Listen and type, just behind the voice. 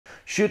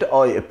Should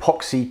I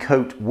epoxy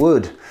coat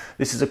wood?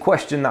 This is a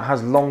question that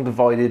has long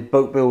divided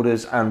boat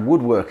builders and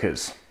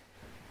woodworkers.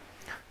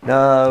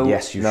 No.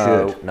 Yes, you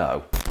should.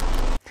 No.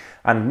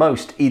 And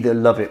most either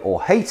love it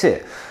or hate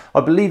it. I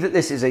believe that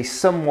this is a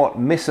somewhat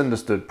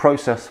misunderstood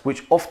process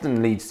which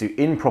often leads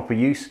to improper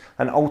use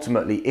and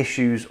ultimately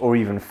issues or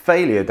even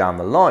failure down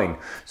the line.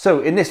 So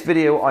in this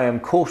video I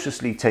am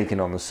cautiously taking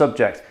on the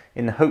subject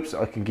in the hopes that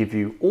I can give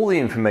you all the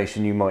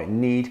information you might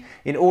need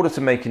in order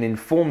to make an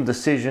informed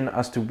decision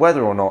as to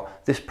whether or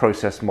not this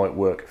process might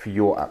work for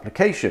your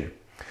application.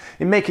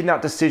 In making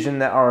that decision,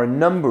 there are a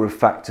number of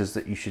factors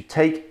that you should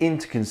take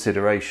into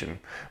consideration.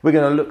 We're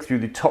going to look through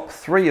the top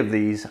 3 of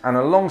these, and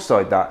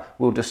alongside that,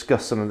 we'll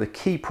discuss some of the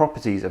key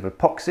properties of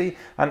epoxy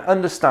and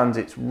understand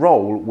its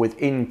role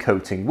within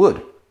coating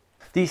wood.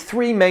 The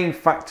 3 main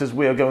factors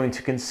we are going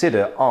to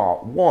consider are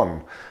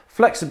 1.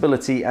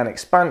 Flexibility and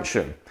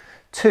expansion,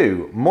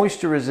 2.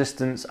 Moisture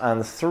resistance,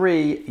 and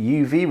 3.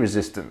 UV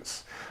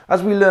resistance.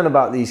 As we learn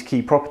about these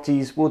key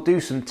properties, we'll do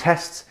some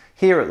tests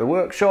here at the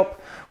workshop.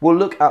 We'll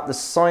look at the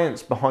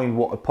science behind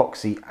what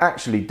epoxy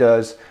actually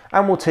does,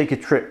 and we'll take a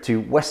trip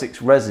to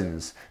Wessex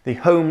Resins, the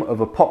home of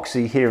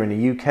epoxy here in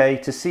the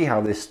UK, to see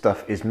how this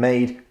stuff is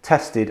made,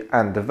 tested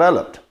and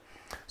developed.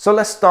 So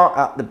let's start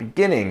at the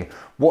beginning.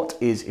 What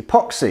is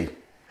epoxy?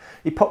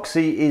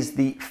 Epoxy is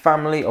the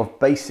family of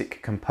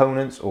basic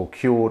components or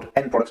cured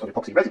end products of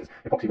epoxy resins.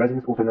 Epoxy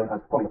resins, also known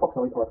as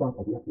polyepoxide or advanced.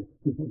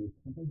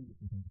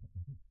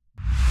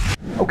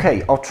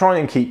 Okay, I'll try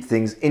and keep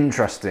things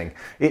interesting.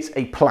 It's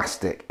a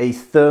plastic, a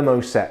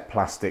thermoset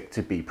plastic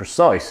to be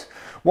precise,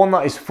 one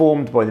that is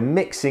formed by the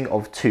mixing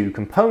of 2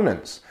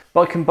 components.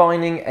 By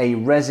combining a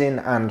resin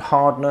and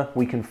hardener,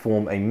 we can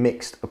form a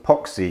mixed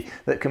epoxy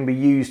that can be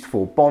used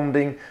for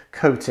bonding,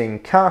 coating,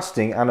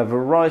 casting and a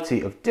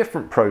variety of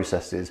different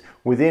processes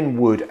within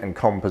wood and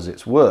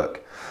composites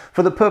work.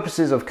 For the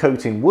purposes of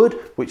coating wood,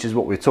 which is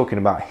what we're talking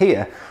about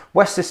here,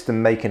 West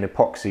System make an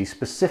epoxy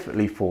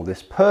specifically for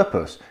this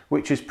purpose,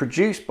 which is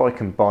produced by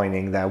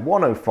combining their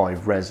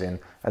 105 resin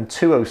and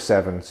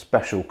 207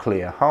 special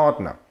clear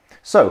hardener.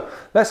 So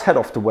let's head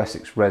off to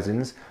Wessex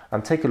Resins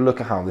and take a look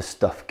at how this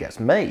stuff gets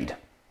made.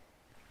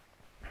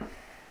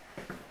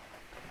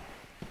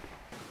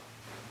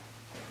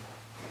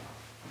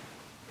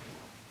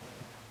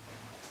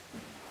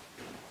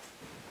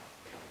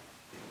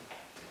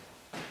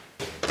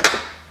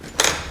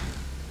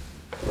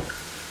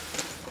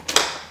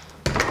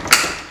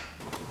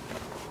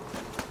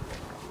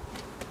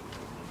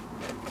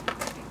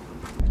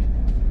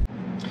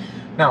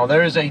 Now,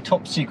 there is a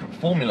top secret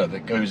formula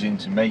that goes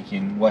into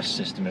making West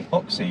System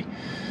Epoxy.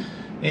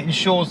 It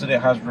ensures that it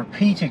has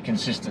repeated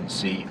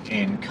consistency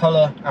in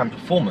colour and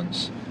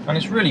performance, and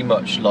it's really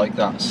much like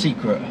that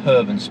secret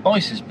herb and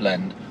spices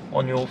blend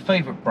on your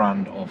favourite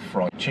brand of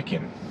fried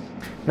chicken.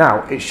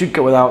 Now, it should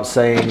go without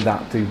saying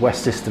that the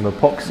West System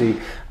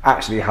Epoxy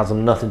actually has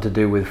nothing to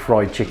do with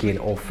fried chicken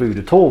or food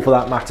at all for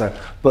that matter,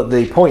 but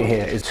the point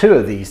here is 2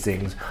 of these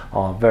things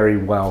are very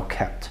well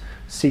kept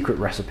secret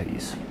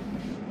recipes.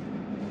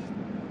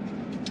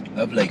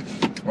 Lovely.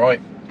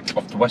 Right,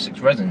 off to Wessex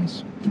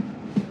Resins.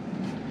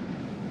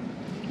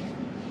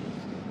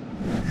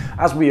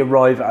 As we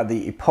arrive at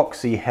the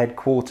epoxy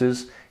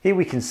headquarters, here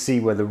we can see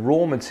where the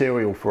raw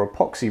material for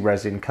epoxy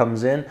resin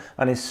comes in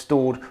and is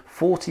stored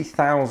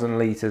 40,000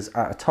 litres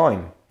at a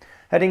time.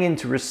 Heading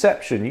into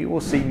reception, you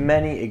will see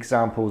many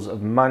examples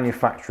of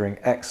manufacturing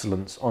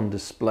excellence on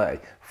display,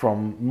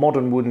 from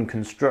modern wooden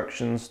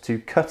constructions to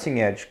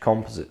cutting-edge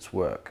composites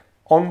work.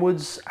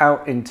 Onwards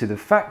out into the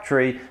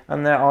factory,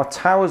 and there are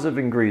towers of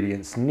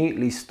ingredients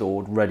neatly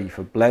stored ready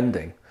for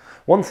blending.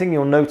 One thing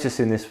you'll notice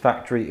in this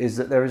factory is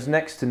that there is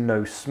next to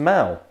no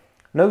smell.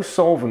 No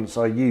solvents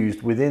are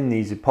used within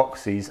these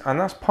epoxies, and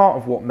that's part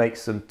of what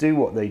makes them do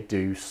what they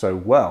do so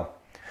well.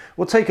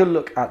 We'll take a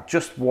look at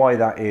just why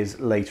that is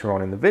later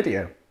on in the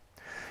video.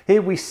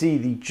 Here we see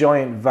the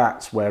giant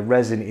vats where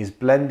resin is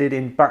blended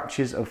in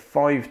batches of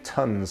 5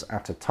 tons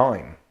at a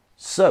time.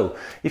 So,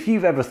 if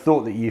you've ever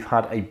thought that you've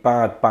had a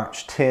bad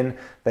batch tin,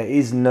 there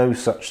is no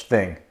such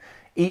thing.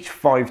 Each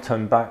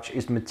 5-ton batch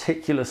is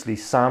meticulously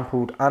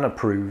sampled and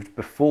approved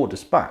before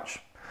dispatch.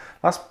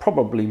 That's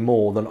probably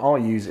more than I'll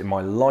use in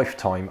my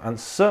lifetime, and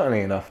certainly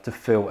enough to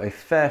fill a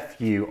fair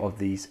few of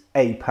these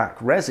A-pack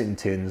resin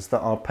tins that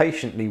are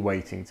patiently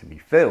waiting to be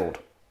filled.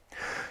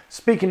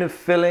 Speaking of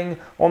filling,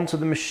 onto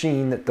the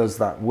machine that does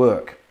that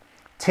work.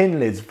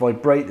 Tin lids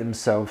vibrate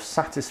themselves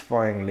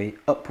satisfyingly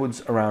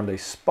upwards around a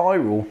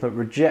spiral that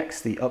rejects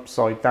the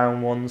upside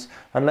down ones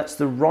and lets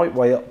the right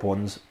way up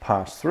ones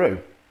pass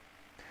through.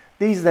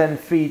 These then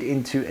feed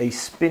into a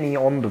spinny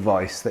on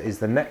device that is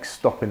the next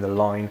stop in the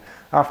line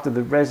after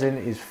the resin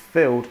is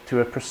filled to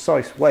a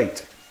precise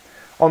weight.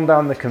 On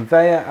down the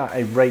conveyor at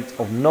a rate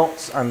of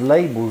knots, and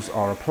labels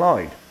are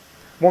applied.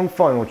 One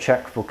final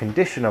check for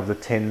condition of the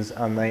tins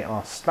and they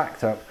are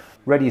stacked up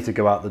ready to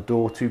go out the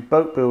door to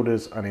boat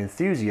builders and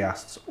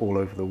enthusiasts all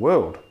over the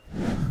world.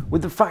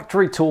 With the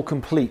factory tour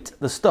complete,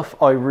 the stuff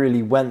I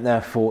really went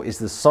there for is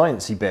the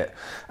sciencey bit,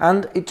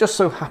 and it just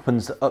so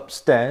happens that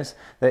upstairs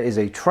there is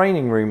a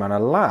training room and a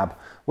lab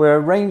where a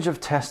range of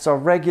tests are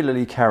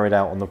regularly carried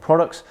out on the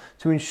products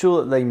to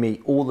ensure that they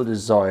meet all the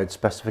desired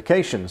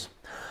specifications.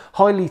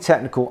 Highly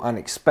technical and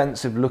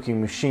expensive looking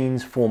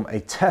machines form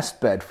a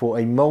test bed for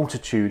a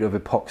multitude of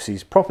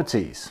epoxy's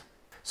properties.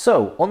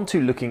 So, on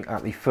to looking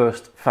at the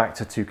first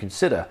factor to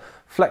consider,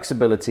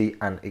 flexibility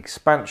and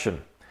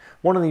expansion.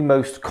 One of the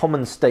most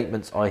common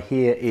statements I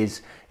hear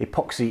is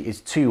epoxy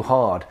is too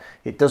hard,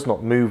 it does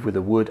not move with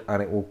the wood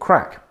and it will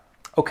crack.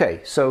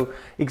 Okay, so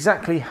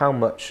exactly how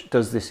much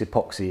does this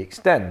epoxy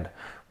extend?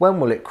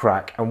 When will it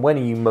crack and when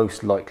are you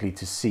most likely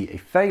to see a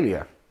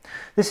failure?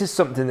 This is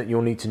something that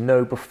you'll need to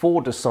know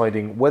before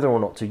deciding whether or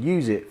not to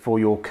use it for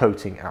your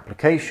coating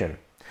application.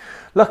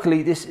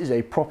 Luckily, this is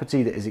a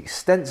property that is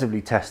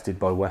extensively tested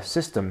by West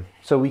System,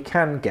 so we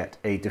can get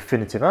a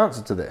definitive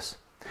answer to this.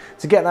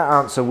 To get that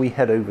answer, we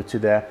head over to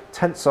their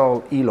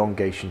tensile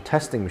elongation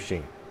testing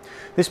machine.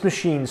 This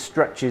machine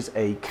stretches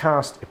a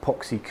cast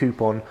epoxy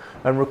coupon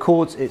and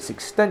records its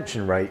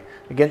extension rate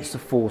against the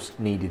force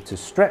needed to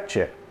stretch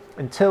it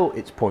until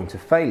its point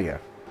of failure.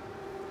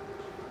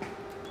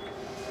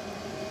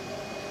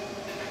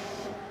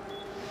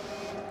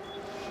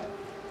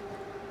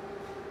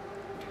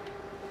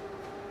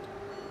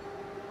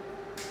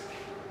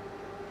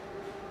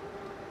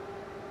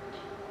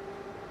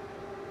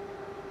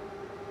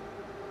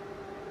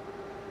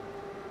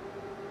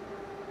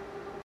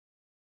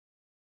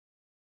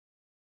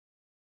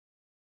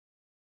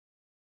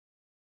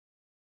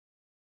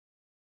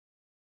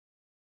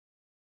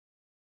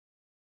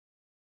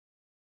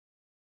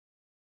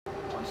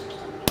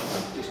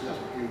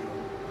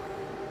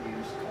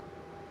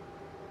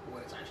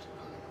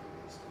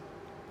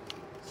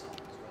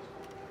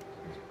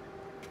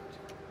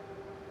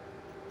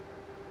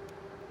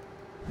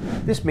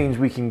 This means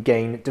we can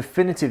gain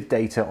definitive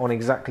data on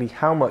exactly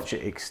how much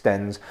it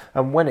extends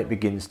and when it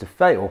begins to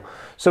fail,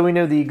 so we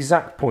know the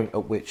exact point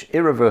at which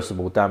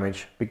irreversible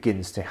damage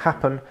begins to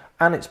happen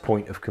and its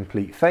point of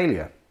complete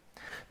failure.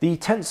 The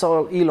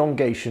tensile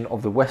elongation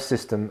of the West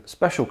System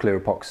Special Clear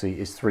Epoxy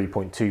is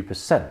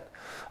 3.2%.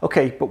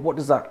 Okay, but what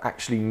does that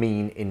actually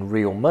mean in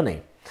real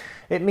money?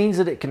 It means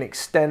that it can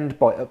extend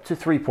by up to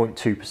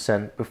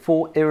 3.2%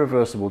 before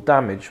irreversible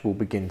damage will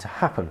begin to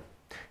happen.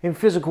 In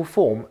physical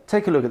form,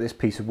 take a look at this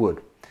piece of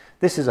wood.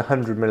 This is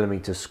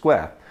 100mm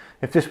square.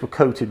 If this were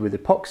coated with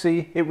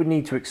epoxy, it would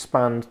need to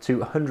expand to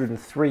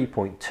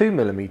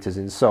 103.2mm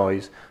in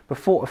size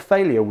before a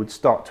failure would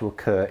start to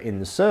occur in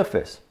the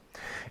surface.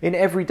 In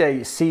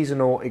everyday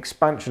seasonal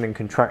expansion and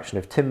contraction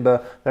of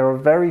timber, there are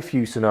very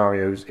few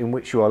scenarios in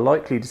which you are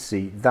likely to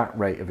see that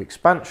rate of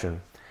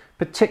expansion,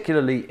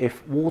 particularly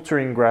if water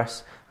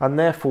ingress and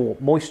therefore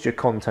moisture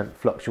content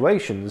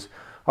fluctuations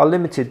are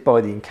limited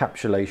by the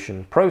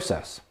encapsulation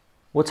process.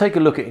 We'll take a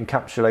look at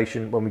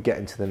encapsulation when we get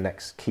into the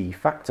next key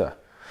factor.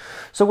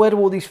 So where do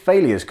all these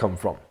failures come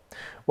from?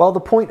 Well, the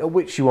point at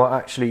which you are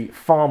actually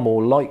far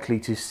more likely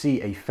to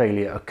see a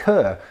failure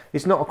occur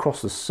is not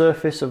across the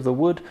surface of the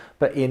wood,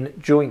 but in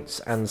joints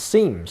and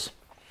seams.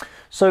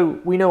 So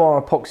we know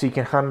our epoxy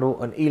can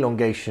handle an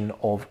elongation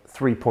of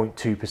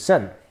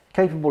 3.2%,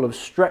 capable of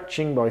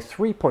stretching by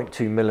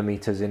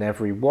 3.2mm in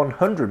every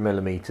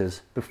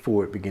 100mm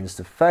before it begins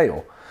to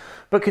fail.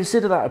 But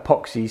consider that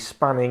epoxy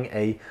spanning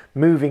a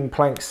moving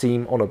plank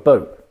seam on a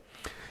boat.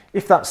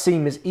 If that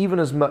seam is even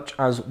as much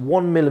as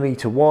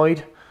 1mm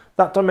wide,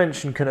 that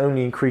dimension can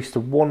only increase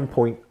to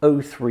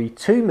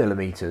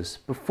 1.032mm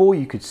before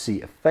you could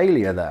see a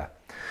failure there.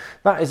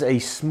 That is a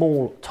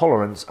small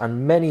tolerance,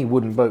 and many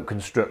wooden boat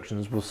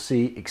constructions will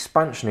see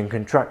expansion and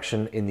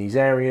contraction in these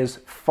areas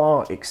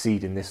far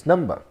exceeding this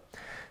number.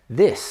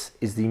 This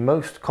is the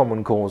most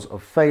common cause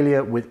of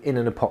failure within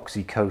an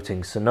epoxy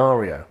coating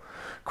scenario.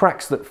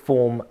 Cracks that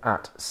form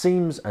at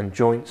seams and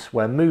joints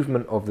where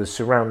movement of the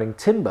surrounding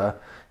timber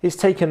is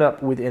taken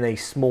up within a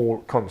small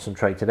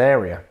concentrated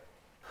area.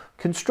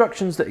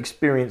 Constructions that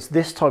experience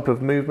this type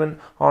of movement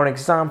are an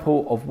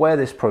example of where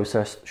this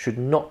process should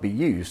not be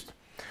used.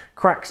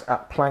 Cracks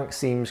at plank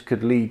seams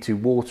could lead to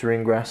water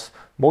ingress,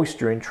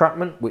 moisture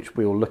entrapment, which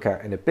we'll look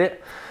at in a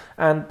bit,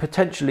 and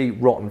potentially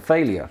rotten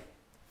failure.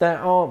 There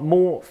are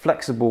more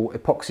flexible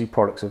epoxy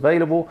products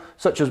available,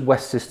 such as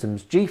West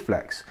System's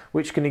G-Flex,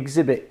 which can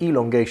exhibit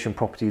elongation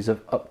properties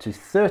of up to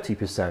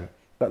 30%,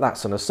 but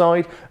that's an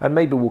aside, and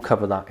maybe we'll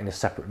cover that in a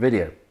separate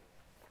video.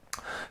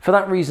 For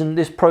that reason,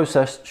 this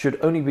process should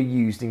only be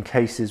used in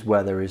cases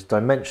where there is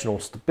dimensional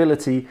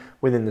stability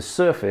within the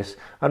surface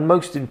and,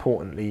 most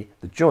importantly,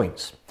 the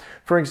joints.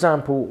 For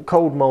example,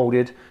 cold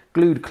moulded,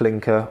 glued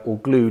clinker or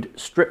glued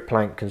strip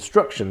plank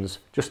constructions,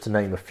 just to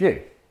name a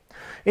few.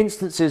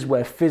 Instances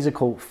where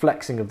physical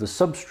flexing of the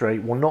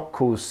substrate will not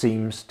cause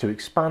seams to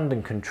expand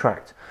and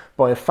contract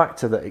by a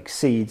factor that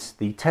exceeds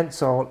the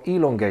tensile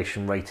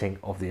elongation rating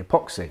of the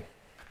epoxy.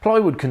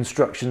 Plywood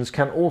constructions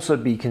can also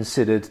be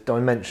considered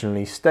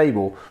dimensionally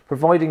stable,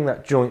 providing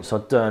that joints are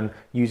done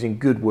using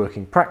good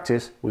working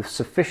practice with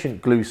sufficient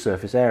glue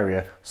surface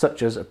area,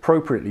 such as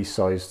appropriately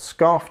sized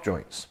scarf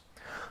joints.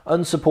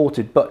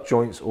 Unsupported butt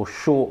joints or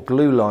short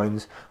glue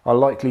lines are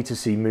likely to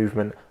see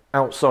movement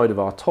outside of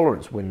our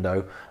tolerance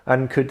window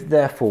and could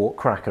therefore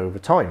crack over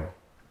time.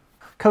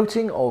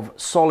 Coating of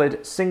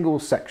solid single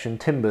section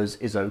timbers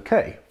is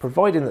okay,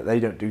 providing that they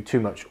don't do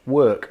too much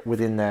work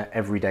within their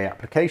everyday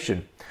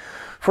application.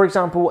 For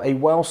example, a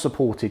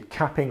well-supported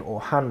capping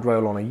or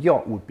handrail on a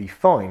yacht would be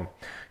fine.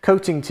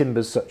 Coating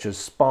timbers such as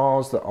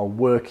spars that are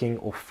working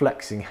or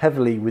flexing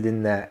heavily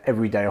within their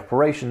everyday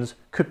operations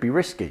could be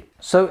risky.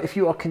 So if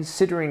you are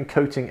considering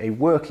coating a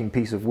working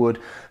piece of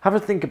wood, have a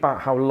think about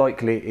how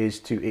likely it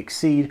is to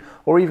exceed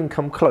or even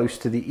come close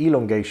to the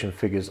elongation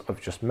figures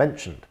I've just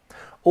mentioned.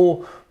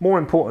 Or, more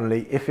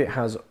importantly, if it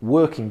has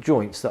working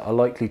joints that are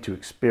likely to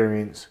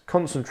experience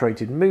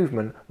concentrated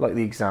movement like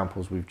the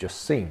examples we've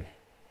just seen.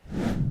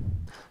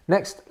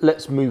 Next,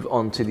 let's move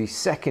on to the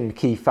second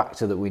key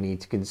factor that we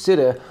need to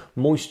consider,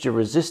 moisture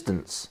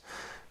resistance.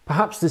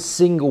 Perhaps the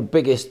single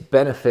biggest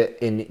benefit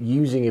in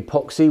using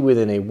epoxy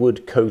within a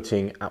wood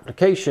coating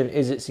application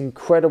is its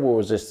incredible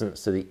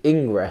resistance to the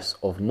ingress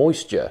of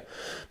moisture,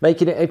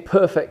 making it a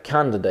perfect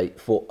candidate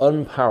for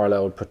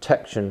unparalleled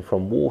protection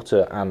from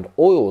water and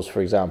oils,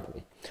 for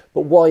example.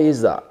 But why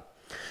is that?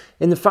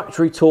 In the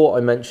factory tour,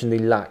 I mentioned the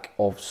lack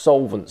of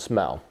solvent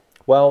smell.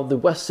 Well, the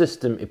West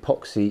System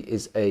Epoxy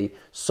is a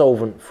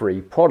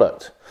solvent-free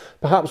product,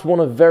 perhaps one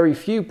of very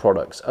few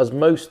products, as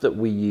most that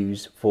we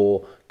use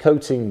for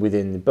coating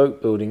within the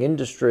boat building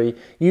industry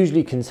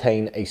usually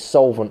contain a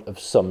solvent of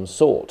some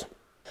sort.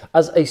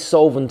 As a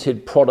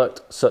solvented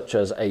product such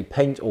as a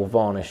paint or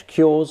varnish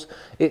cures,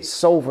 its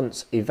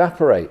solvents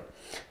evaporate.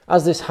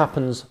 As this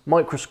happens,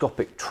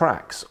 microscopic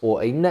tracks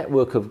or a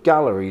network of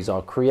galleries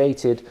are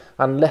created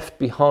and left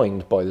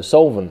behind by the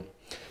solvent.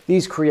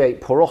 These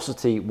create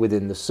porosity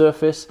within the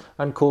surface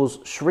and cause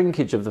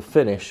shrinkage of the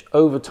finish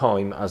over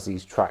time as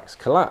these tracks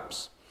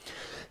collapse.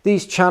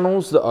 These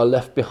channels that are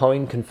left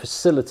behind can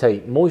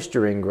facilitate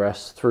moisture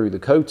ingress through the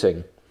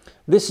coating.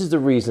 This is the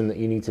reason that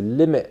you need to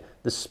limit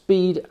the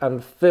speed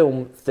and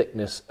film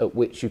thickness at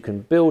which you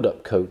can build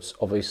up coats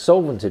of a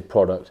solvented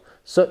product,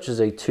 such as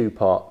a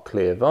two-part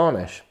clear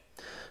varnish.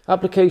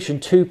 Application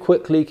too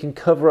quickly can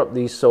cover up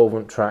these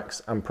solvent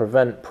tracks and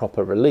prevent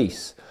proper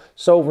release.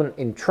 Solvent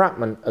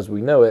entrapment, as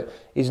we know it,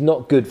 is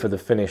not good for the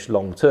finish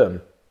long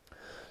term.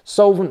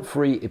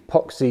 Solvent-free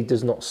epoxy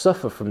does not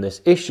suffer from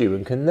this issue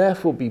and can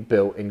therefore be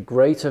built in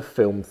greater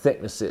film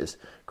thicknesses,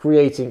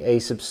 creating a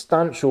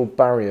substantial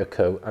barrier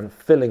coat and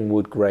filling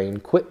wood grain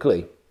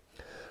quickly,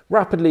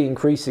 rapidly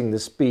increasing the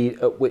speed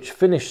at which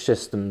finished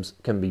systems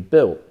can be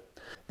built.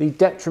 The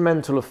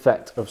detrimental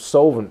effect of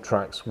solvent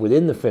tracks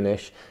within the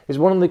finish is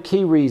one of the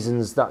key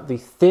reasons that the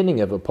thinning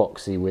of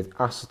epoxy with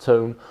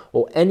acetone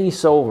or any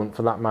solvent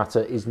for that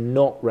matter is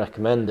not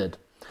recommended.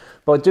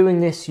 By doing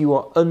this, you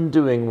are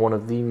undoing one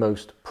of the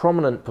most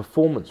prominent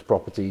performance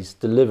properties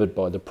delivered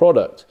by the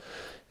product.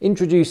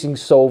 Introducing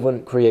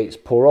solvent creates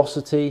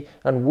porosity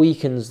and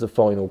weakens the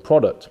final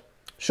product.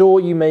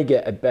 Sure, you may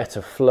get a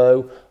better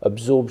flow,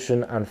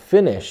 absorption and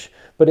finish,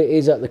 but it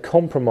is at the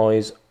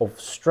compromise of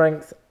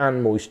strength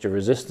and moisture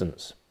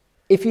resistance.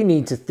 If you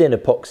need to thin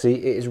epoxy,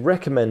 it is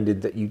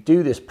recommended that you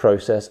do this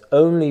process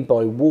only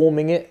by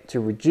warming it to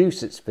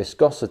reduce its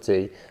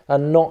viscosity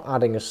and not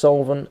adding a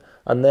solvent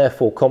and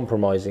therefore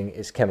compromising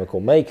its chemical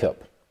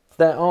makeup.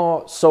 There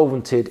are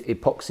solvented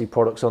epoxy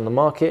products on the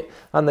market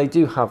and they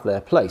do have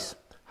their place.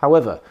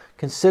 However,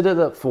 consider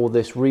that for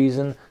this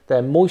reason,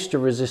 their moisture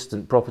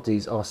resistant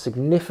properties are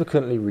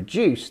significantly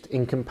reduced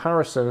in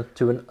comparison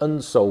to an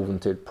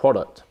unsolvented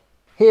product.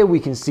 Here we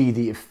can see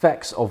the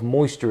effects of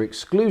moisture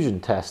exclusion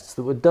tests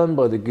that were done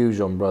by the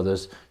Goujon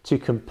brothers to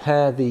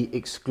compare the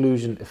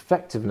exclusion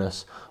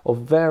effectiveness of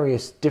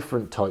various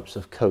different types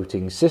of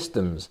coating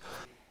systems.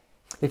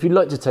 If you'd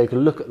like to take a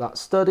look at that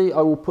study,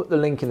 I will put the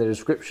link in the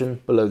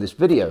description below this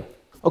video.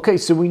 Okay,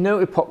 so we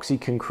know epoxy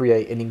can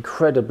create an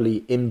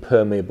incredibly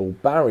impermeable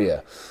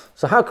barrier.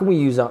 So how can we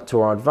use that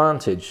to our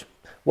advantage?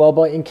 Well,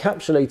 by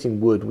encapsulating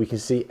wood, we can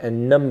see a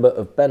number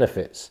of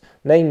benefits,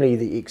 namely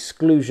the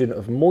exclusion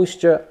of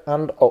moisture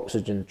and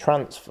oxygen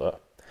transfer.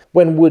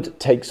 When wood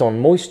takes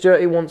on moisture,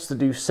 it wants to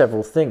do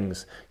several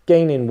things: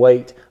 gain in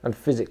weight and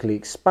physically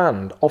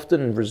expand,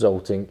 often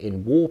resulting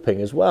in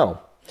warping as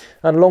well.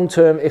 And long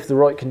term, if the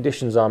right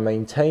conditions are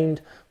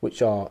maintained,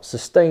 which are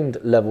sustained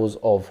levels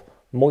of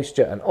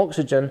moisture and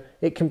oxygen,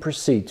 it can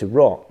proceed to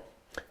rot.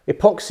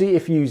 Epoxy,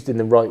 if used in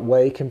the right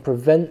way, can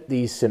prevent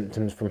these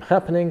symptoms from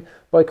happening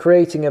by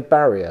creating a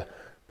barrier,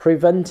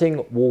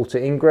 preventing water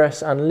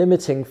ingress and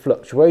limiting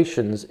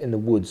fluctuations in the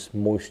wood's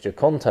moisture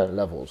content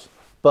levels.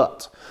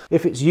 But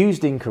if it's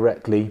used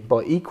incorrectly,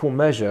 by equal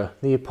measure,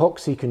 the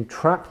epoxy can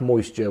trap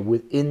moisture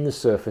within the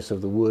surface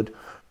of the wood,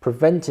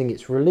 preventing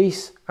its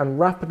release and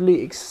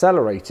rapidly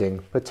accelerating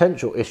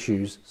potential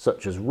issues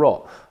such as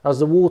rot, as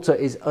the water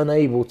is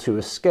unable to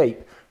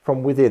escape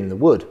from within the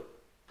wood.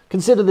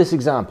 Consider this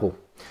example.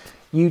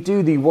 You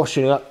do the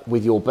washing up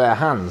with your bare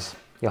hands.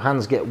 Your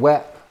hands get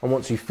wet, and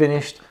once you've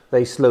finished,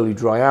 they slowly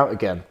dry out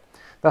again.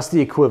 That's the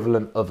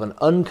equivalent of an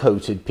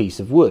uncoated piece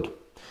of wood.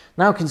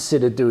 Now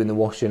consider doing the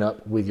washing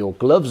up with your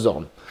gloves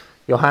on.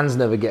 Your hands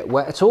never get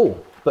wet at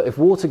all, but if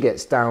water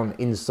gets down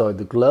inside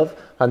the glove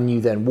and you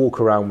then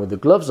walk around with the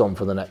gloves on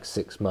for the next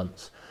 6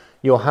 months,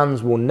 your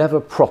hands will never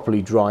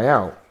properly dry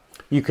out.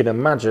 You can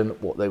imagine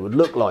what they would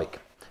look like.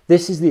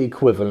 This is the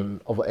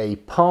equivalent of a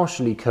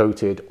partially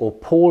coated or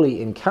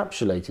poorly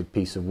encapsulated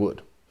piece of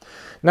wood.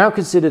 Now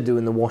consider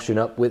doing the washing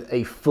up with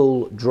a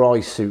full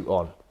dry suit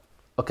on.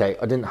 Okay,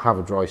 I didn't have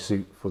a dry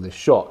suit for this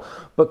shot,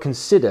 but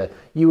consider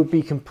you would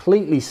be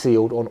completely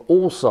sealed on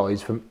all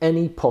sides from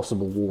any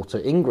possible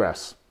water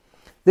ingress.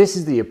 This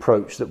is the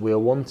approach that we are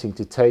wanting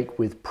to take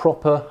with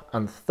proper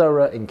and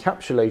thorough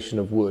encapsulation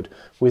of wood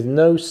with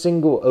no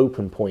single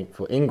open point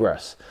for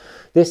ingress.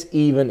 This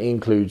even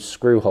includes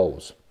screw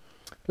holes.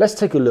 Let's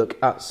take a look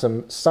at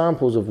some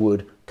samples of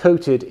wood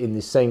coated in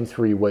the same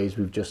 3 ways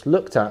we've just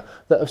looked at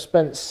that have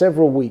spent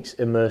several weeks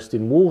immersed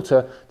in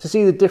water to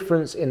see the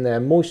difference in their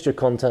moisture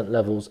content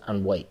levels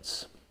and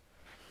weights.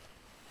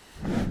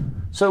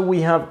 So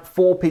we have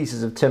 4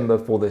 pieces of timber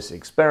for this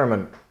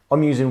experiment.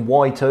 I'm using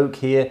white oak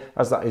here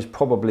as that is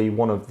probably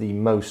one of the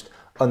most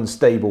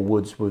unstable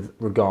woods with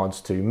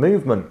regards to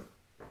movement.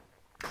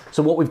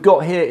 So what we've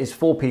got here is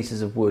 4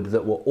 pieces of wood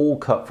that were all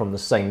cut from the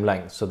same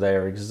length, so they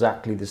are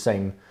exactly the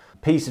same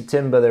piece of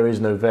timber. There is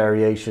no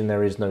variation,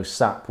 there is no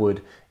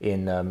sapwood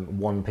in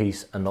one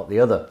piece and not the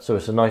other. So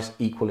it's a nice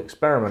equal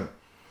experiment.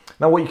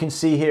 Now what you can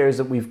see here is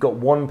that we've got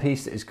one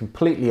piece that is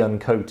completely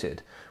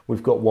uncoated.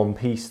 We've got one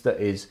piece that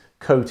is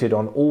coated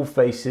on all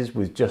faces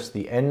with just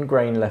the end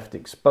grain left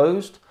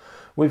exposed.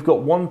 We've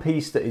got one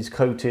piece that is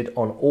coated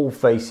on all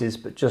faces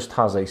but just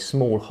has a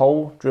small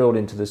hole drilled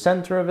into the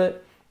center of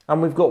it.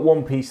 And we've got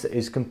one piece that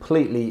is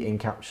completely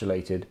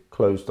encapsulated,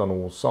 closed on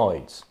all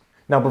sides.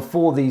 Now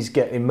before these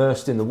get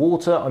immersed in the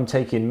water, I'm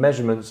taking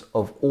measurements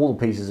of all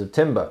the pieces of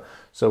timber.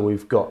 So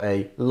we've got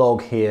a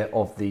log here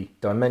of the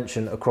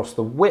dimension across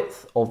the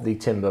width of the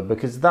timber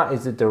because that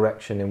is the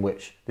direction in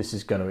which this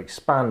is going to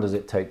expand as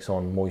it takes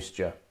on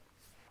moisture.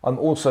 I'm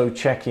also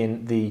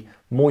checking the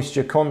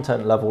moisture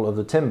content level of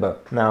the timber.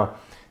 Now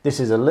this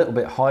is a little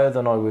bit higher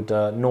than I would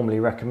normally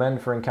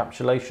recommend for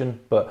encapsulation,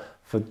 but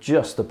for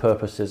just the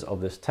purposes of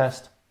this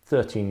test,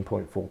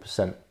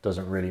 13.4%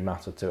 doesn't really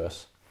matter to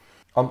us.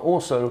 I'm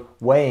also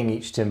weighing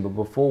each timber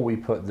before we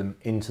put them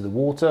into the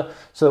water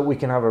so that we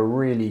can have a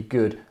really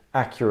good,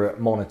 accurate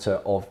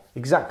monitor of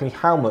exactly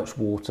how much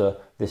water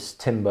this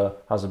timber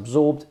has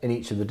absorbed in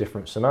each of the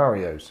different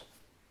scenarios.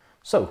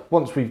 So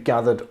once we've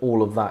gathered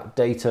all of that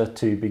data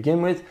to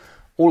begin with,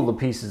 all of the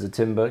pieces of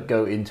timber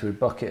go into a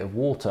bucket of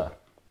water.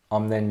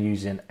 I'm then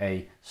using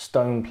a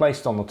stone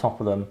placed on the top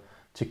of them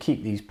to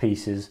keep these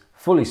pieces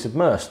fully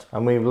submersed,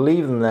 and we will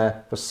leave them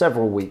there for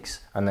several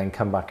weeks and then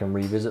come back and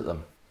revisit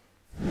them.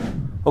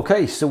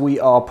 Okay, so we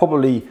are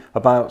probably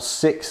about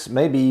 6,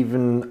 maybe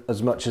even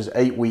as much as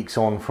 8 weeks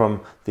on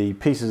from the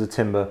pieces of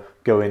timber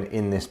going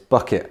in this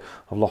bucket.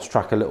 I've lost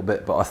track a little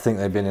bit, but I think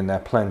they've been in there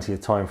plenty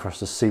of time for us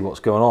to see what's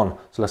going on.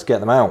 So let's get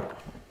them out.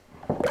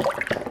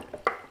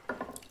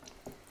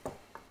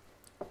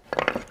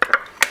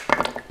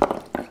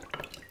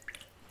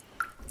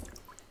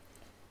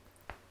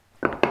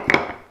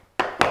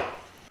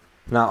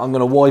 Now I'm going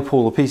to wipe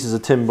all the pieces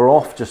of timber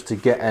off just to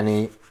get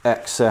any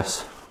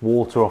excess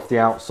water off the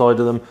outside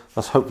of them.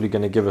 That's hopefully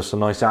going to give us a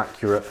nice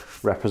accurate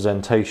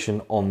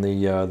representation on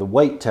the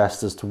weight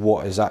test as to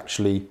what is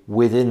actually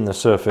within the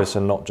surface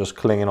and not just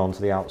clinging onto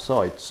the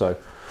outside. So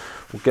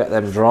we'll get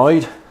them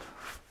dried.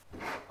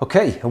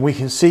 Okay, and we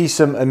can see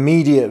some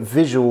immediate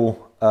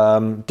visual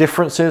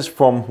differences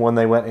from when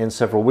they went in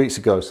several weeks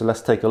ago. So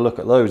let's take a look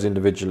at those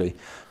individually.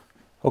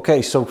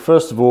 Okay, so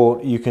first of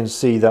all, you can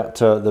see that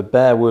the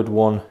bare wood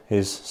one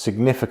is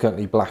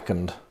significantly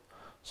blackened.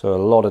 So a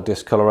lot of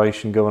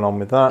discoloration going on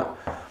with that.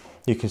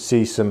 You can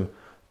see some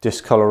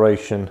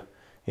discoloration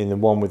in the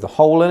one with the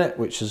hole in it,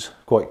 which is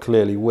quite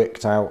clearly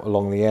wicked out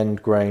along the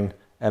end grain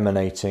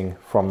emanating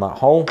from that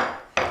hole.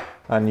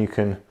 And you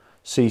can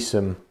see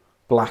some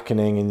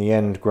blackening in the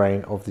end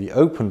grain of the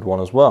opened one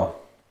as well.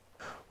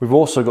 We've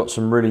also got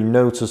some really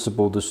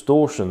noticeable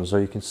distortion. So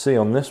you can see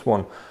on this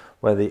one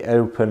where the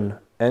open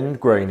end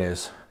grain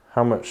is,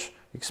 how much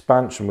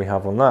expansion we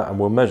have on that, and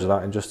we'll measure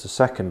that in just a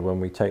second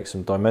when we take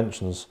some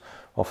dimensions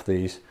off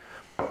these.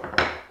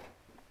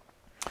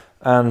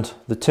 And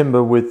the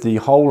timber with the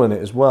hole in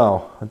it as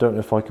well. I don't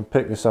know if I can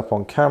pick this up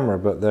on camera,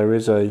 but there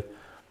is a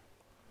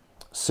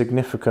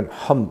significant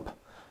hump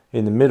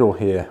in the middle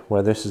here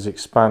where this is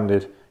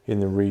expanded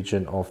in the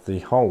region of the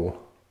hole.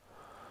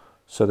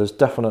 So there's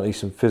definitely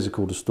some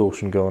physical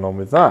distortion going on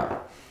with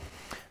that.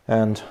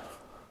 And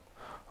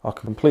our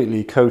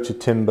completely coated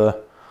timber,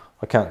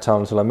 I can't tell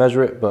until I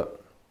measure it,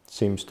 but it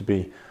seems to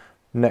be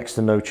next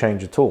to no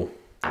change at all.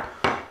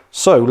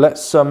 So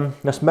let's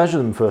measure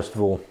them first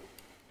of all.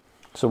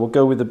 So we'll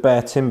go with the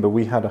bare timber.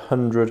 We had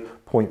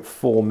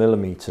 100.4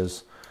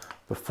 millimeters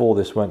before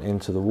this went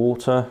into the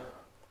water.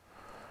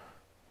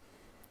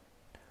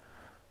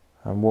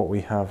 And what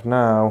we have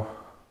now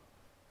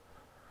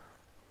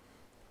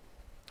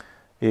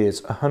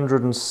is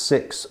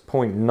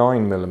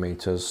 106.9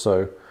 millimeters,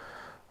 so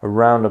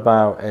around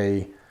about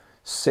a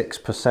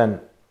 6%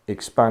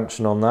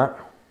 expansion on that.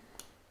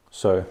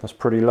 So that's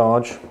pretty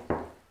large.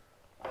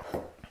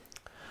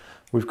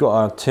 We've got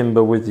our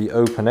timber with the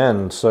open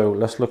end, so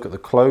let's look at the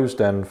closed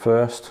end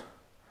first.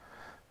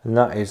 And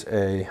that is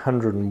a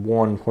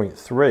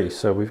 101.3,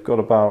 so we've got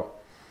about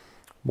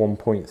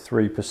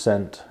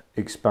 1.3%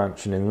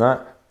 expansion in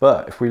that.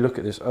 But if we look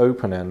at this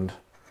open end,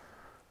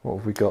 what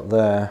have we got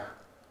there?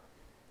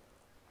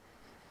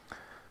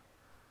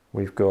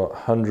 We've got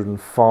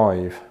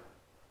 105,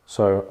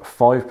 so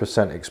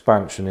 5%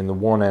 expansion in the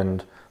one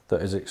end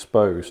that is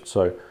exposed.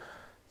 So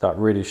that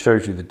really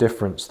shows you the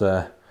difference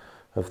there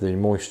of the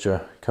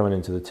moisture coming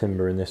into the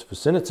timber in this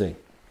vicinity.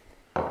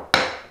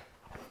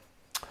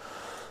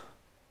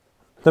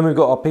 Then we've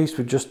got our piece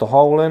with just a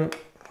hole in.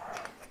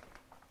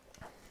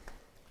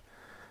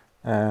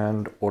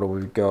 And what have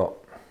we got?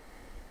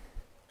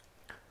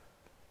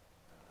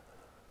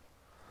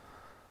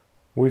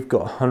 We've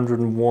got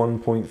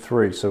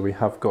 101.3, so we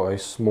have got a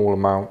small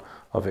amount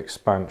of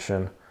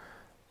expansion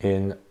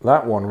in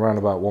that one, around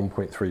about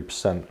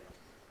 1.3%.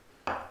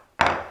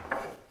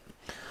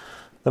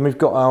 Then we've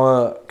got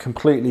our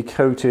completely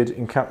coated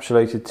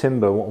encapsulated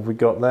timber. What have we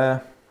got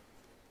there?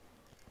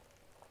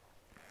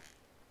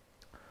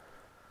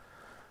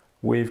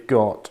 We've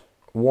got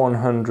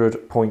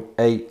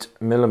 100.8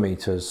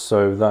 millimeters,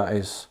 so that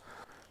is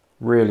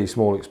really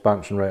small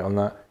expansion rate on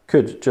that.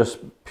 Could just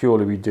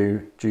purely be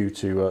due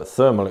to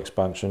thermal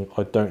expansion.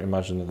 I don't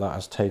imagine that that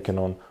has taken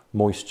on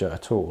moisture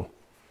at all.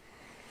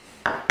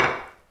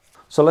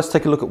 So let's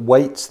take a look at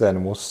weights then,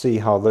 and we'll see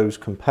how those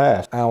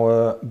compare.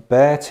 Our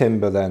bare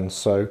timber then,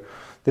 so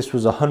this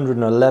was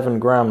 111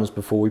 grams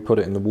before we put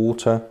it in the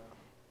water.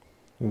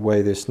 We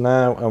weigh this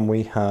now and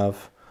we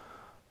have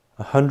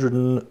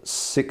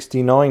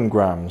 169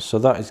 grams, so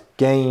that has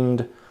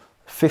gained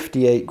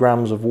 58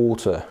 grams of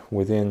water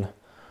within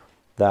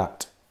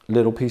that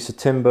little piece of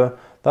timber.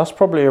 That's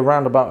probably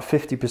around about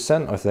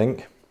 50%, I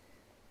think.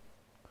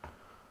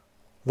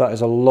 That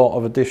is a lot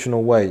of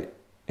additional weight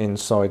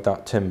inside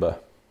that timber.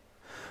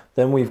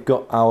 Then we've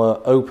got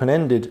our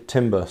open-ended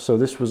timber. So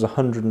this was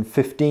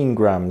 115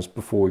 grams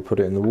before we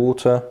put it in the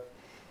water.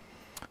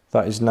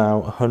 That is now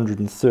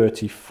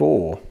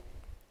 134.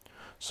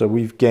 So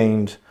we've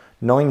gained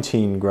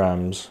 19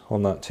 grams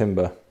on that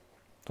timber.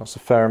 That's a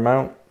fair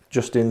amount,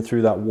 just in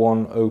through that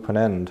one open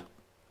end.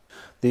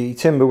 The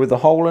timber with the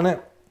hole in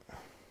it,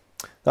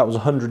 that was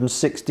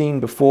 116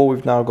 before,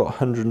 we've now got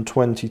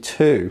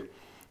 122.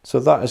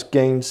 So that has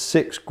gained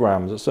 6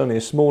 grams. It's only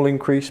a small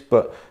increase,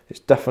 but it's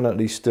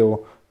definitely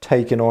still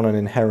taking on an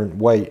inherent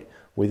weight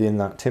within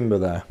that timber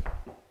there.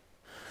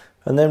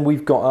 And then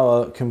we've got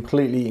our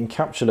completely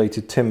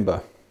encapsulated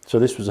timber. So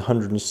this was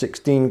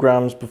 116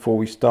 grams before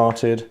we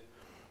started,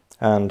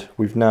 and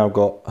we've now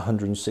got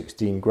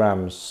 116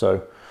 grams.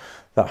 So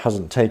that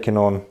hasn't taken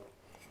on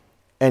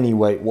any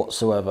weight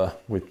whatsoever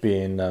with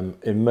being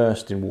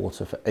immersed in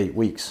water for 8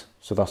 weeks.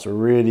 So that's a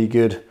really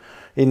good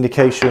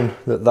indication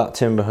that that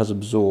timber has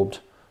absorbed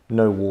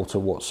no water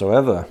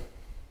whatsoever.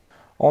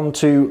 On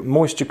to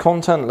moisture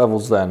content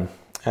levels then,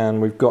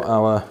 and we've got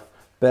our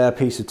bare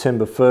piece of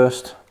timber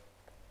first.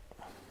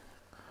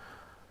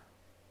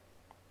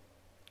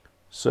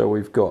 So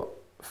we've got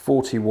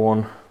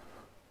 42%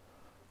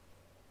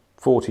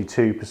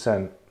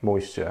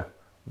 moisture.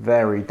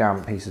 Very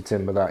damp piece of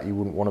timber that you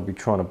wouldn't want to be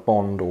trying to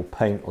bond or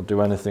paint or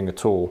do anything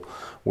at all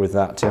with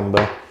that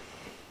timber.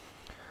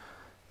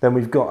 Then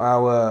we've got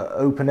our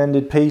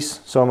open-ended piece,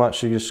 so I'm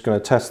actually just going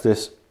to test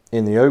this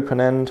in the open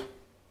end,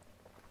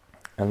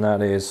 and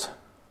that is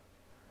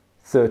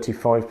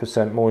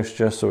 35%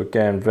 moisture, so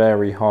again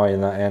very high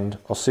in that end.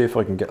 I'll see if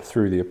I can get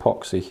through the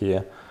epoxy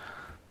here.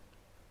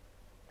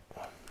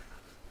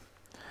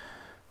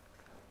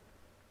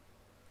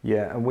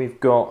 Yeah, and we've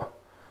got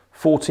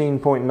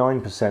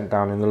 14.9%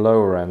 down in the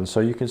lower end, so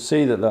you can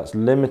see that that's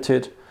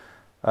limited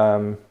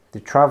the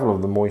travel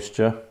of the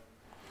moisture.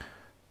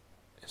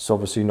 It's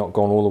obviously not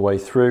gone all the way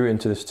through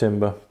into this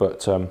timber,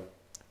 but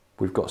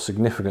we've got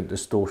significant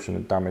distortion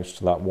and damage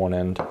to that one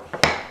end.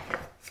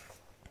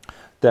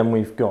 Then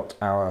we've got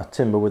our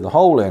timber with the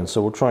hole in,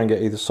 so we'll try and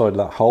get either side of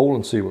that hole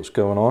and see what's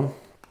going on.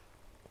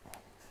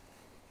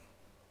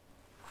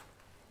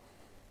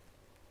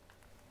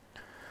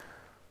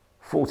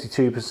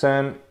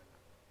 %,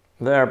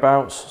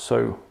 thereabouts,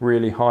 so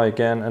really high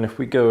again. And if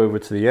we go over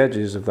to the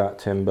edges of that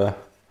timber,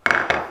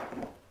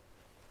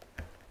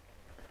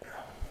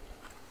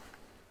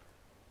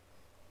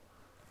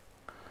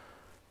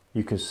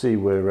 you can see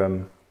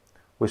we're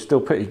still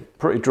pretty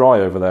dry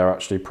over there,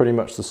 actually, pretty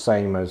much the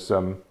same as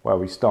where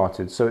we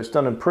started. So it's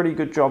done a pretty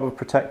good job of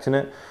protecting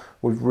it.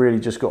 We've really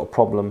just got a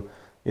problem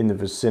in the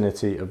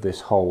vicinity of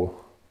this hole.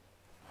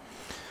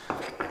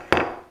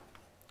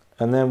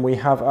 And then we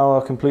have our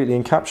completely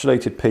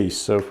encapsulated piece.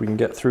 So if we can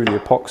get through the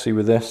epoxy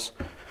with this.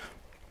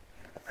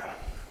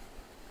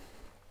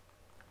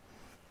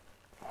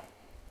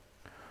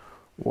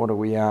 What are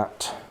we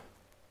at?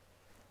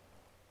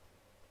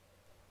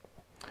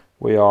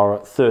 we are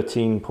at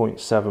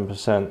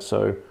 13.7%,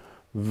 so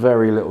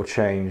very little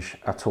change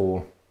at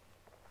all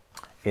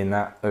in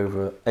that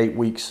over 8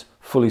 weeks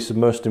fully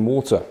submersed in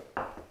water.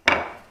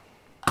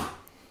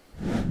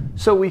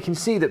 So we can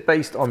see that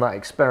based on that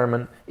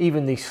experiment,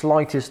 even the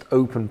slightest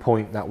open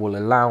point that will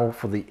allow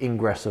for the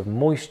ingress of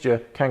moisture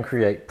can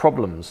create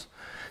problems.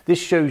 This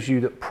shows you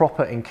that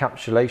proper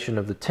encapsulation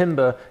of the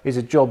timber is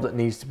a job that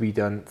needs to be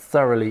done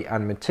thoroughly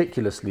and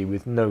meticulously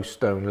with no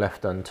stone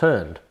left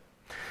unturned.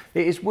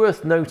 It is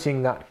worth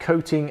noting that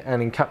coating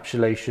and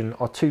encapsulation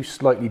are two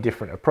slightly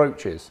different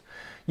approaches.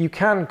 You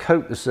can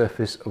coat the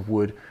surface of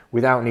wood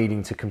without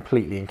needing to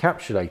completely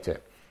encapsulate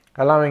it,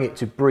 allowing it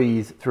to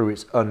breathe through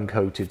its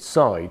uncoated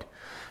side.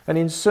 And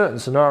in certain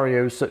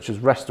scenarios, such as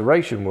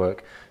restoration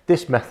work,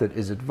 this method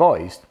is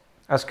advised,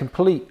 as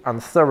complete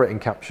and thorough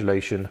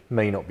encapsulation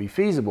may not be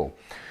feasible.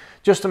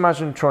 Just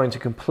imagine trying to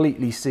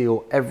completely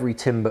seal every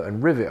timber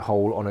and rivet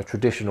hole on a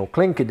traditional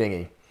clinker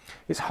dinghy.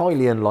 It's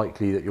highly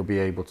unlikely that you'll be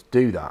able to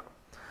do that.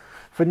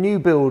 For new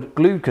build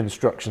glued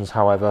constructions,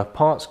 however,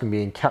 parts can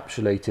be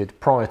encapsulated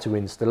prior to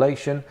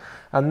installation,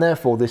 and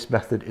therefore this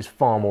method is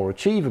far more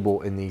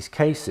achievable in these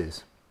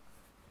cases.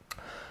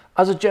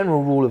 As a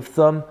general rule of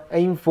thumb,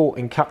 aim for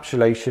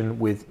encapsulation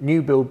with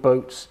new build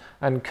boats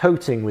and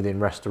coating within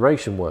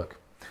restoration work.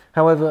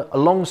 However,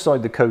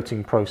 alongside the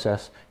coating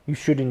process, you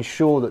should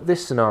ensure that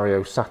this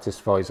scenario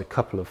satisfies a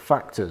couple of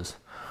factors.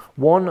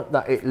 One,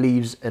 that it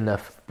leaves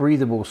enough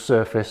breathable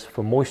surface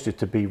for moisture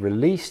to be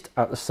released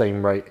at the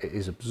same rate it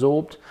is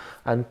absorbed,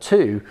 and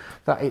two,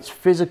 that its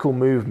physical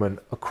movement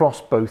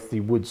across both the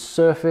wood's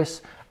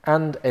surface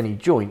and any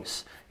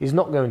joints is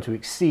not going to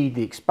exceed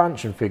the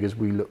expansion figures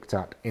we looked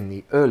at in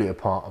the earlier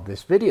part of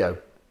this video.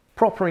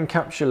 Proper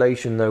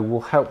encapsulation though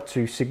will help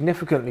to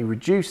significantly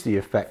reduce the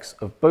effects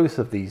of both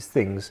of these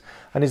things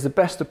and is the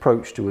best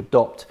approach to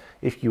adopt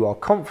if you are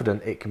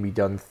confident it can be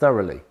done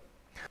thoroughly.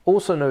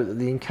 Also note that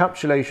the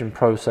encapsulation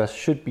process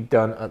should be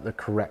done at the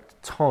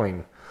correct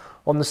time.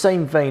 On the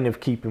same vein of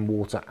keeping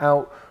water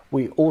out,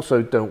 we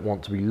also don't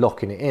want to be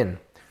locking it in.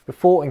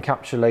 Before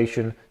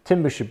encapsulation,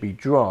 timber should be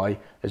dry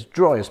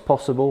as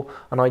possible,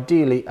 and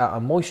ideally at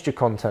a moisture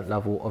content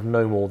level of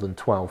no more than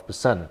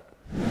 12%.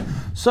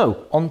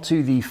 So, on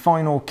to the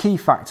final key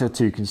factor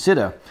to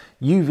consider,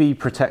 UV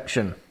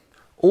protection.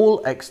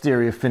 All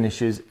exterior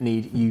finishes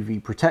need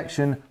UV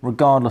protection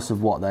regardless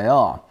of what they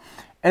are.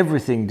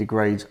 Everything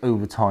degrades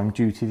over time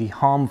due to the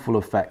harmful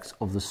effects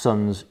of the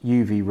sun's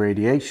UV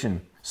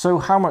radiation. So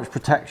how much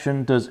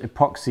protection does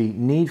epoxy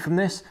need from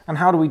this, and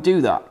how do we do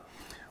that?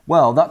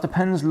 Well, that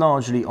depends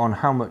largely on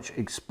how much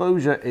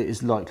exposure it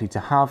is likely to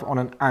have on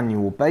an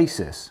annual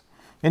basis.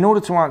 In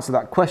order to answer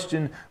that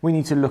question, we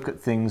need to look at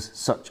things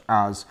such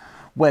as,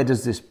 where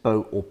does this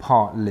boat or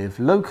part live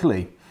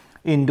locally?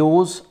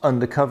 Indoors,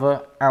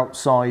 undercover,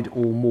 outside,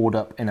 or moored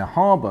up in a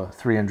harbour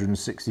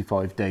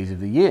 365 days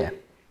of the year.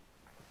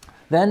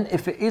 Then,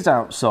 if it is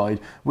outside,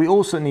 we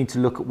also need to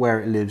look at where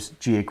it lives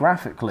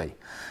geographically.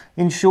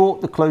 In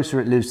short, the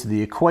closer it lives to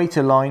the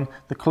equator line,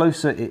 the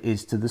closer it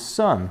is to the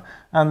sun,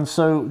 and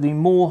so the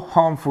more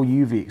harmful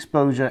UV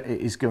exposure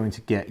it is going to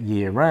get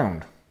year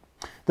round.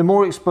 The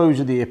more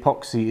exposure the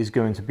epoxy is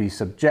going to be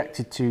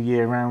subjected to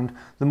year round,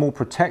 the more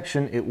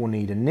protection it will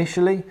need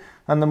initially,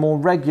 and the more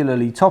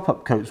regularly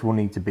top-up coats will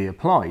need to be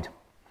applied.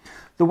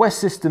 The West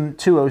System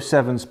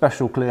 207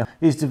 Special Clear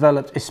is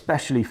developed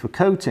especially for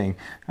coating,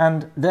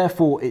 and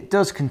therefore it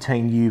does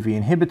contain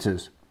UV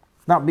inhibitors.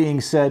 That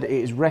being said, it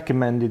is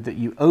recommended that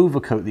you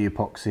overcoat the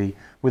epoxy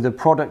with a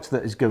product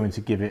that is going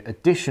to give it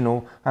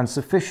additional and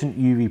sufficient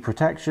UV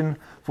protection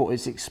for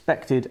its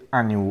expected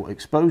annual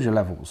exposure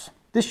levels.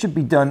 This should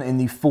be done in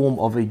the form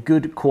of a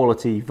good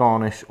quality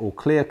varnish or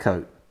clear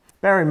coat.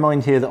 Bear in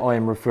mind here that I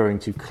am referring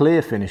to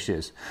clear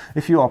finishes.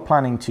 If you are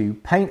planning to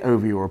paint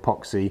over your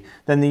epoxy,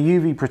 then the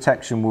UV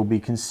protection will be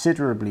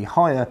considerably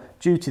higher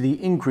due to the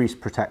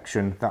increased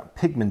protection that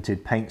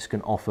pigmented paints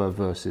can offer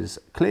versus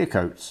clear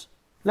coats.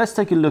 Let's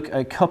take a look at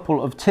a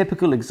couple of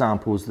typical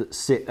examples that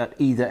sit at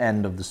either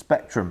end of the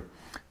spectrum.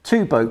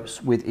 Two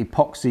boats with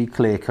epoxy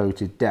clear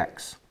coated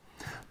decks.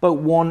 Boat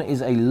 1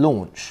 is a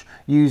launch,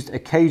 used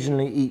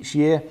occasionally each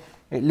year.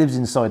 It lives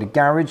inside a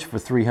garage for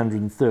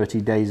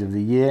 330 days of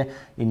the year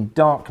in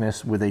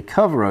darkness with a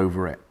cover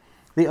over it.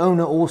 The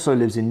owner also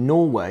lives in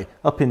Norway,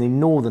 up in the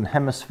northern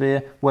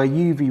hemisphere, where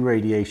UV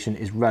radiation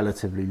is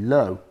relatively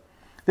low.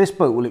 This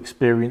boat will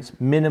experience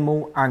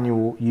minimal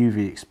annual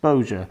UV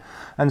exposure,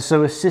 and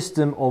so a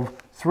system of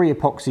 3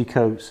 epoxy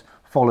coats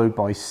followed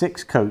by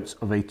 6 coats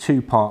of a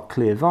 2-part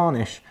clear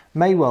varnish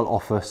may well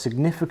offer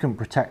significant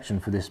protection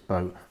for this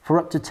boat for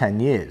up to 10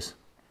 years.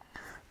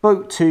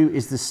 Boat 2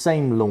 is the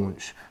same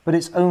launch, but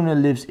its owner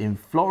lives in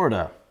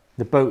Florida.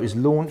 The boat is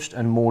launched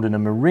and moored in a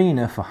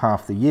marina for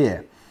half the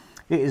year.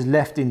 It is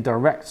left in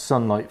direct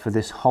sunlight for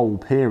this whole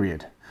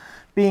period.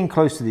 Being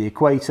close to the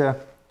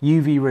equator,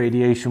 UV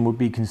radiation would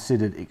be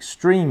considered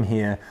extreme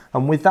here,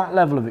 and with that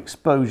level of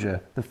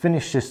exposure, the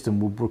finished system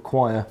would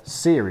require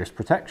serious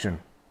protection.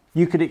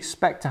 You could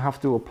expect to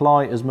have to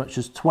apply as much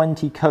as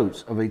 20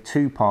 coats of a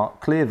 2-part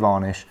clear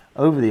varnish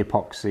over the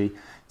epoxy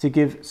to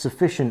give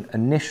sufficient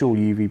initial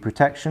UV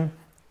protection,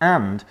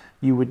 and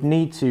you would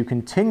need to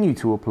continue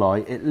to apply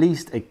at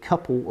least a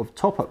couple of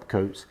top-up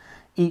coats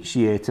each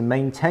year to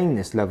maintain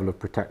this level of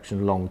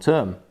protection long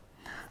term.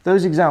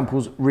 Those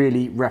examples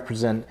really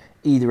represent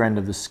either end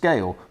of the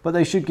scale, but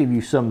they should give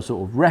you some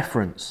sort of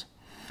reference.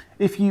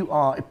 If you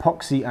are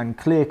epoxy and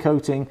clear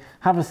coating,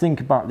 have a think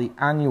about the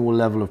annual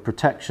level of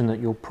protection that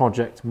your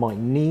project might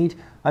need,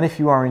 and if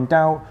you are in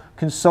doubt,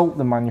 consult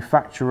the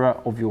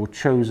manufacturer of your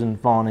chosen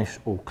varnish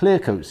or clear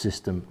coat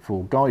system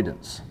for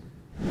guidance.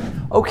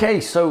 Okay,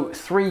 so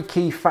 3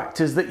 key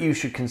factors that you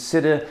should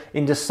consider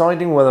in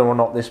deciding whether or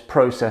not this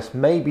process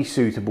may be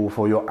suitable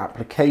for your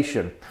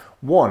application.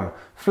 1.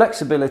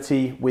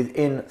 Flexibility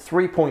within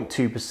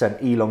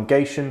 3.2%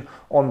 elongation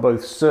on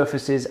both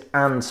surfaces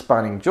and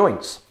spanning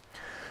joints.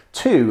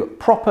 2.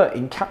 Proper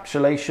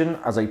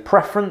encapsulation as a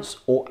preference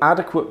or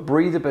adequate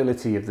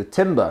breathability of the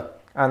timber.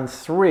 And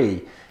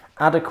 3.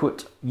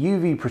 Adequate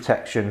UV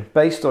protection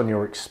based on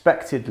your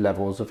expected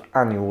levels of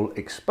annual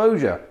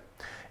exposure.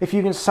 If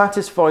you can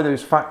satisfy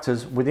those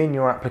factors within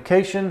your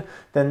application,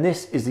 then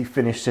this is the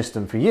finished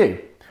system for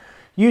you.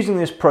 Using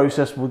this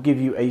process will give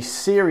you a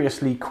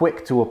seriously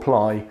quick to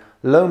apply,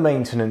 low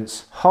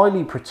maintenance,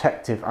 highly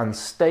protective and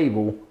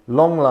stable,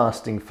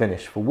 long-lasting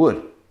finish for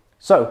wood.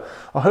 So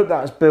I hope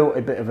that has built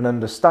a bit of an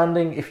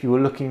understanding if you were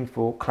looking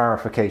for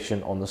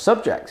clarification on the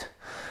subject.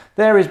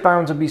 There is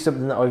bound to be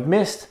something that I've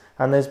missed,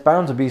 and there's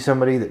bound to be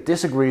somebody that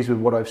disagrees with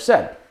what I've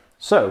said.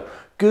 So,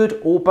 good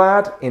or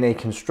bad in a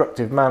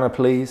constructive manner,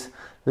 please.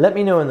 Let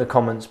me know in the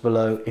comments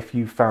below if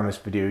you found this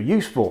video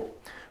useful.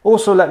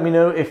 Also let me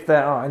know if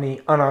there are any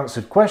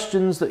unanswered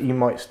questions that you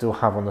might still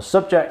have on the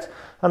subject,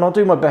 and I'll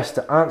do my best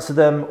to answer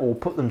them or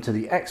put them to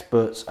the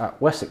experts at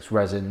Wessex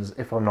Resins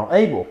if I'm not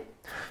able.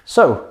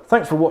 So,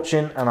 thanks for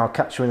watching, and I'll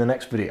catch you in the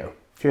next video.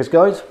 Cheers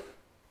guys!